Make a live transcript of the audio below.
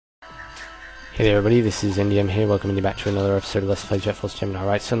Hey there everybody, this is NDM here, welcoming you back to another episode of Let's Play Jet Force Gemini.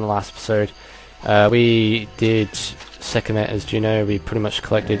 Right, so in the last episode, we did Sekhmet, as you know. We pretty much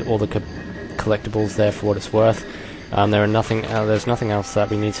collected all the collectibles there for what it's worth. There's nothing else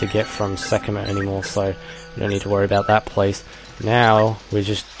that we need to get from Sekhmet anymore, so we don't need to worry about that place. Now, we're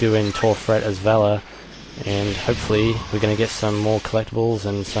just doing Tawfret as Vela, and hopefully we're going to get some more collectibles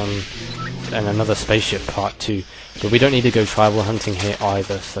and another spaceship part too. But we don't need to go tribal hunting here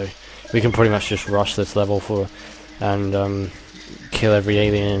either, so we can pretty much just rush this level and kill every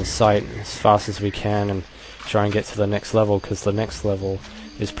alien in sight as fast as we can and try and get to the next level, because the next level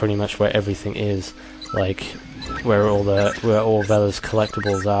is pretty much where everything is, like where all Vela's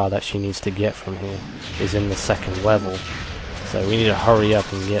collectibles are that she needs to get from here is in the second level. So we need to hurry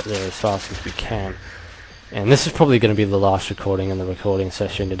up and get there as fast as we can. And this is probably going to be the last recording in the recording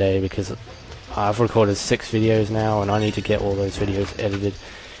session today, because I've recorded 6 videos now and I need to get all those videos edited.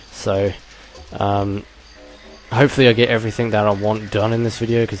 So hopefully I get everything that I want done in this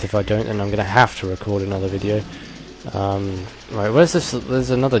video, because if I don't, then I'm going to have to record another video. Right, where's this? There's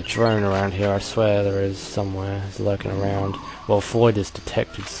another drone around here, I swear there is somewhere. He's lurking around. Well, Floyd has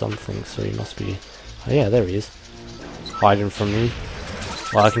detected something, so he must be... Oh yeah, there he is. Hiding from me.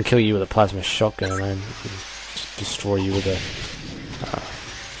 Well, I can kill you with a plasma shotgun, man. Destroy you with a...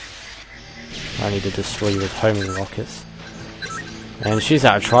 I need to destroy you with homing rockets. And she's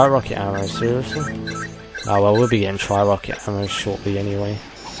out of tri-rocket ammo, seriously? Oh well, we'll be getting tri-rocket ammo shortly anyway.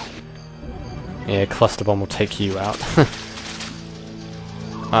 Yeah, cluster bomb will take you out.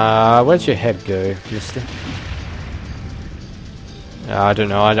 Where'd your head go, mister? I don't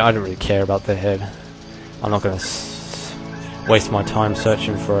know, I don't really care about the head. I'm not gonna waste my time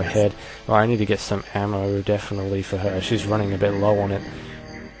searching for a head. Well, I need to get some ammo, definitely, for her. She's running a bit low on it.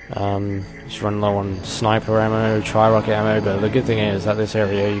 She's running low on sniper ammo, tri-rocket ammo, but the good thing is that this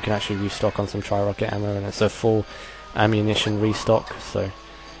area you can actually restock on some tri-rocket ammo, and it's a full ammunition restock, so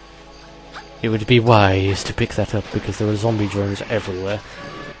it would be wise to pick that up, because there are zombie drones everywhere.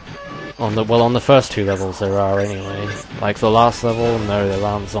 On the first 2 levels there are anyway. Like the last level, no, there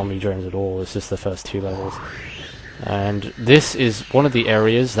aren't zombie drones at all, it's just the first 2 levels. And this is one of the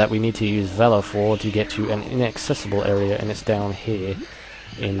areas that we need to use Vela for to get to an inaccessible area, and it's down here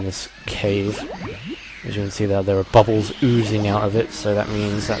in this cave. As you can see there are bubbles oozing out of it, so that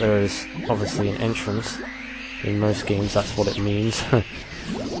means that there is obviously an entrance. In most games that's what it means.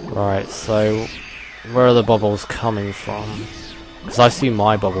 Right, so where are the bubbles coming from? Because I see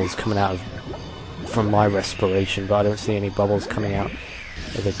my bubbles coming out from my respiration, but I don't see any bubbles coming out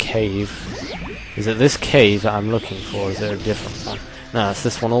of the cave. Is it this cave that I'm looking for, or is it a different one? No, it's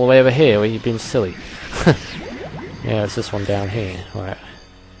this one all the way over here where you've been silly. Yeah, it's this one down here. Right.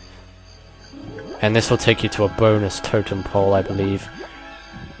 And this will take you to a bonus totem pole, I believe.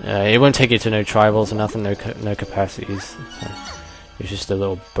 It won't take you to no tribals or nothing, no capacities. So it's just a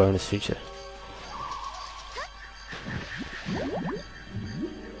little bonus feature.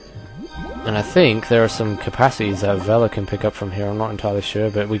 And I think there are some capacities that Vela can pick up from here, I'm not entirely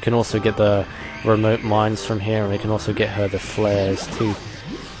sure, but we can also get the remote mines from here, and we can also get her the flares too.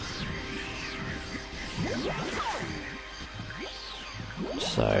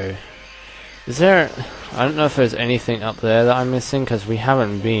 So, is there... I don't know if there's anything up there that I'm missing, because we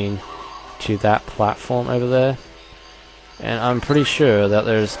haven't been to that platform over there. And I'm pretty sure that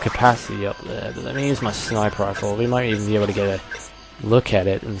there's capacity up there, but let me use my sniper rifle. We might even be able to get a look at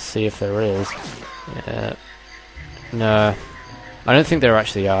it and see if there is. No, I don't think there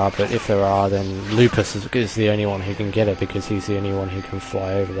actually are, but if there are, then Lupus is the only one who can get it, because he's the only one who can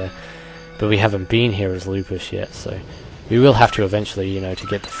fly over there. But we haven't been here as Lupus yet, so we will have to eventually, you know, to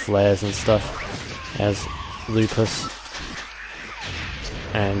get the flares and stuff as Lupus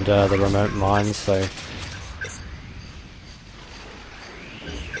and the remote mines, so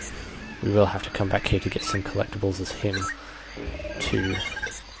we will have to come back here to get some collectibles as him too.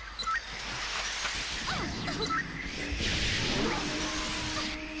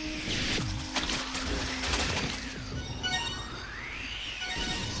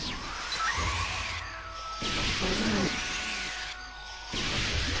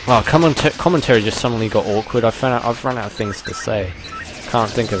 Well, commentary just suddenly got awkward. I've run out of things to say. Can't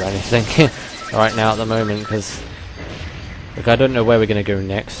think of anything right now at the moment, because like, I don't know where we're going to go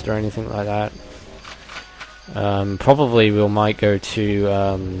next or anything like that. Probably we might go to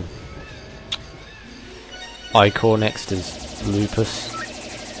Icor next as Lupus,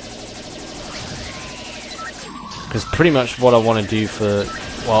 because pretty much what I want to do for...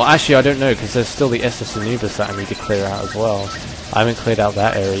 Well, actually I don't know, because there's still the SS Anubis that I need to clear out as well. I haven't cleared out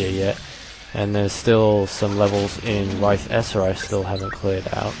that area yet, and there's still some levels in Ryth Esser I still haven't cleared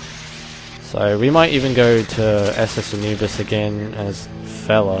out. So we might even go to SS Anubis again as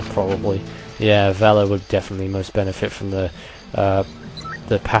Vela, probably. Yeah, Vela would definitely most benefit from the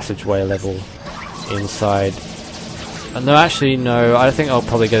passageway level inside. No, actually, no. I think I'll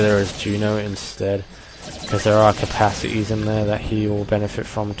probably go there as Juno instead, because there are capacities in there that he will benefit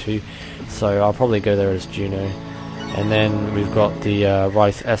from too. So I'll probably go there as Juno, and then we've got the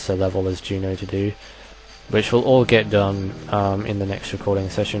Rice Essa level as Juno to do, which will all get done in the next recording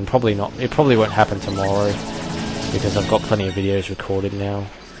session. Probably not. It probably won't happen tomorrow because I've got plenty of videos recorded now.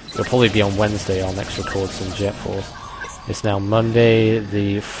 It'll probably be on Wednesday. I'll next record some Jet Force. It's now Monday,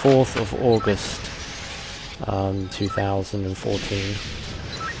 the 4th of August, 2014.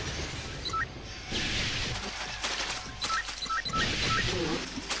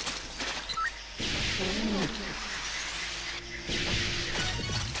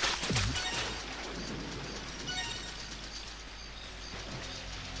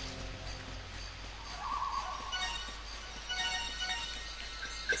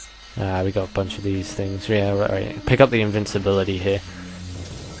 We got a bunch of these things. Yeah, right. Pick up the invincibility here,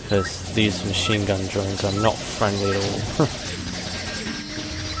 because these machine gun drones are not friendly at all.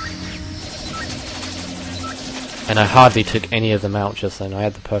 And I hardly took any of them out just then. I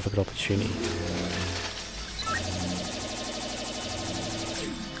had the perfect opportunity.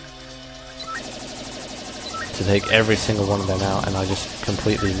 To take every single one of them out, and I just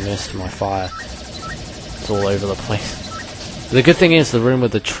completely missed my fire. It's all over the place. The good thing is the room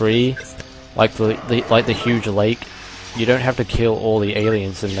with the tree, like the huge lake, you don't have to kill all the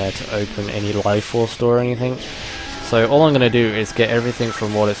aliens in there to open any life force door or anything. So all I'm going to do is get everything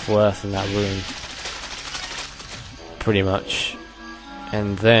from what it's worth in that room, pretty much,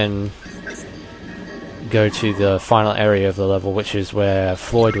 and then go to the final area of the level, which is where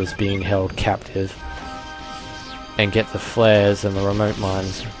Floyd was being held captive, and get the flares and the remote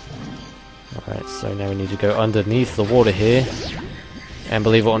mines. Alright, so now we need to go underneath the water here. And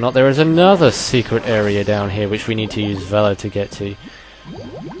believe it or not, there is another secret area down here which we need to use Vela to get to.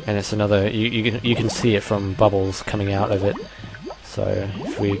 And it's another, you can see it from bubbles coming out of it. So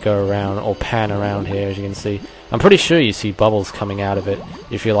if we go around or pan around here, as you can see, I'm pretty sure you see bubbles coming out of it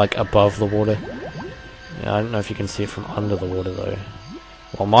if you're like above the water. I don't know if you can see it from under the water though.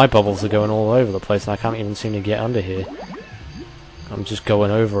 Well, my bubbles are going all over the place and I can't even seem to get under here. I'm just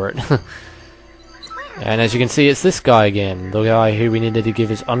going over it. And as you can see, it's this guy again, the guy who we needed to give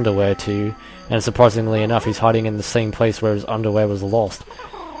his underwear to, and surprisingly enough, he's hiding in the same place where his underwear was lost.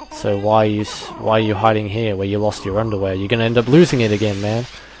 So why are you hiding here where you lost your underwear? You're gonna end up losing it again, man.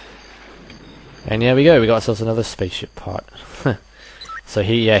 And there we go, we got ourselves another spaceship part. So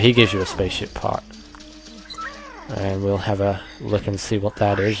he gives you a spaceship part. And we'll have a look and see what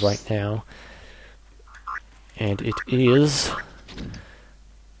that is right now. And it is...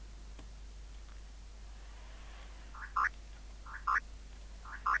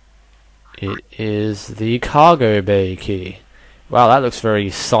 It is the cargo bay key. Wow, that looks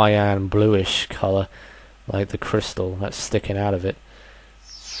very cyan bluish color, like the crystal that's sticking out of it.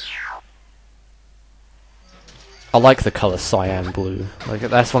 I like the color cyan blue. Like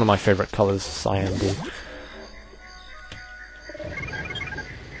that's one of my favorite colors, cyan blue.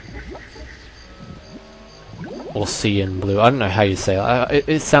 Or cyan blue. I don't know how you say it.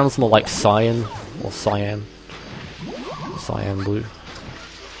 It sounds more like cyan or cyan. Cyan blue.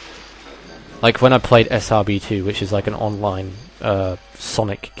 Like when I played SRB2, which is like an online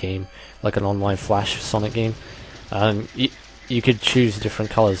Sonic game, like an online Flash Sonic game, you could choose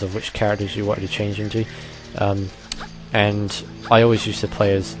different colours of which characters you wanted to change into, and I always used to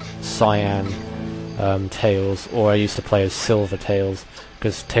play as Cyan Tails, or I used to play as Silver Tails,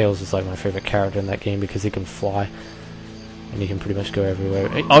 because Tails is like my favourite character in that game because he can fly, and he can pretty much go everywhere.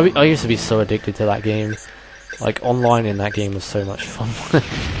 I used to be so addicted to that game. Like, online in that game was so much fun.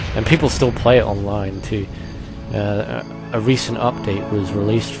 And people still play it online, too. A recent update was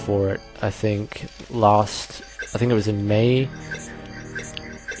released for it, I think it was in May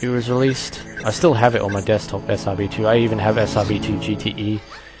it was released. I still have it on my desktop, SRB2. I even have SRB2 GTE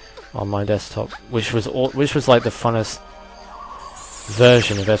on my desktop, which was like the funnest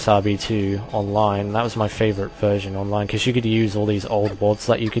version of SRB2 online. That was my favourite version online, because you could use all these old WODs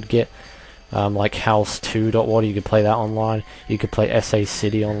that you could get. Like House2.wad, you could play that online. You could play SA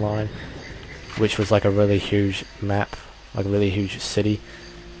City online, which was like a really huge map, like a really huge city.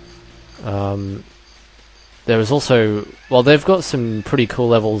 There was also, well, they've got some pretty cool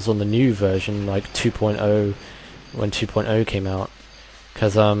levels on the new version, like 2.0, when 2.0 came out,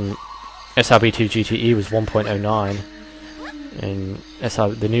 because SRB2 GTE was 1.09, and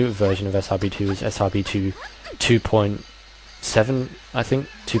the new version of SRB2 is SRB2 2.0. 2.7, I think,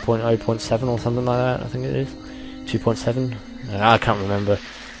 2.0.7 or something like that, I think it is. 2.7? I can't remember.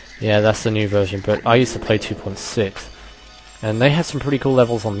 Yeah, that's the new version, but I used to play 2.6. And they had some pretty cool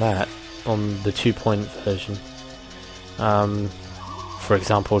levels on that, on the 2 point version. For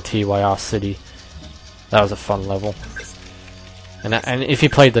example, TYR City. That was a fun level. And if you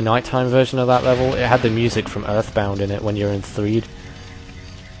played the nighttime version of that level, it had the music from Earthbound in it when you're in 3'd.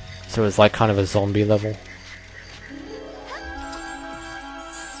 So it was like kind of a zombie level.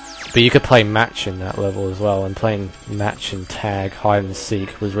 But you could play match in that level as well, and playing match and tag, hide and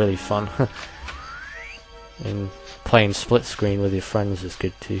seek was really fun. And playing split screen with your friends is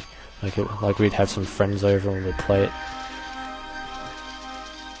good too. Like we'd have some friends over and we'd play it.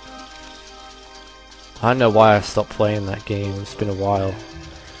 I don't know why I stopped playing that game. It's been a while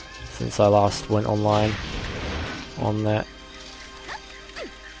since I last went online on that.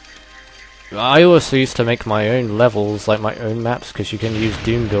 I also used to make my own levels, like my own maps, because you can use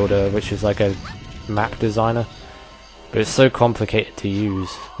Doom Builder, which is like a map designer. But it's so complicated to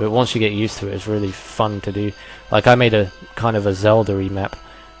use. But once you get used to it, it's really fun to do. Like I made a kind of a Zelda-y map,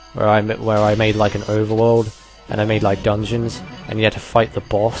 where I made like an overworld, and I made like dungeons, and you had to fight the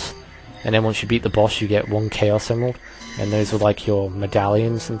boss. And then once you beat the boss, you get 1 Chaos Emerald, and those were like your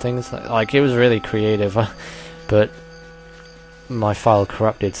medallions and things. Like it was really creative, but my file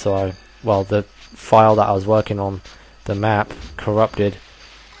corrupted, so the file that I was working on, the map, corrupted,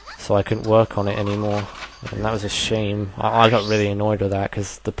 so I couldn't work on it anymore, and that was a shame. I got really annoyed with that,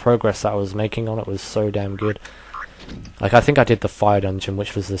 because the progress that I was making on it was so damn good. Like I think I did the fire dungeon,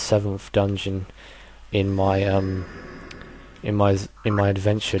 which was the 7th dungeon in my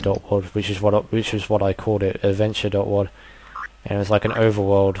adventure.wad, which is what I called it, adventure.wad, and it was like an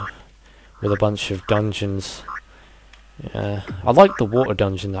overworld with a bunch of dungeons. Yeah, I liked the water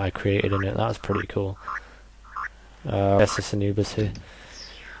dungeon that I created in it. That was pretty cool. Essus Anubis here.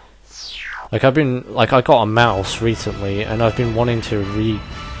 Like I got a mouse recently, and I've been wanting to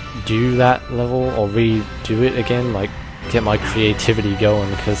redo that level or redo it again, like get my creativity going,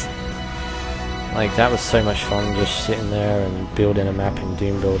 because like that was so much fun, just sitting there and building a map in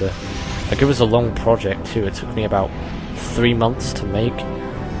Doom Builder. Like it was a long project too. It took me about 3 months to make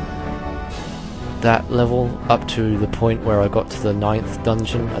that level, up to the point where I got to the 9th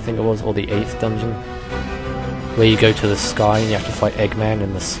dungeon, I think it was, or the 8th dungeon, where you go to the sky and you have to fight Eggman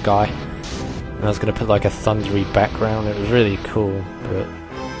in the sky. And I was going to put like a thundery background. It was really cool, but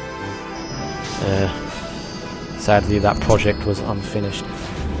sadly that project was unfinished.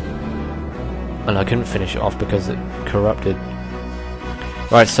 And I couldn't finish it off because it corrupted.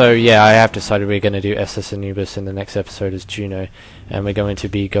 Right, so yeah, I have decided we're going to do Essus Anubis in the next episode as Juno, and we're going to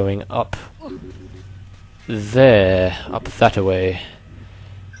be going up there, up that away.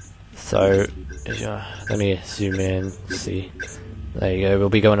 So, let me zoom in, see. There you go, we'll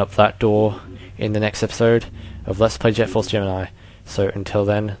be going up that door in the next episode of Let's Play Jet Force Gemini. So until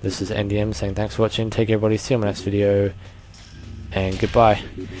then, this is NDM saying thanks for watching, take care everybody, see you on the next video, and goodbye.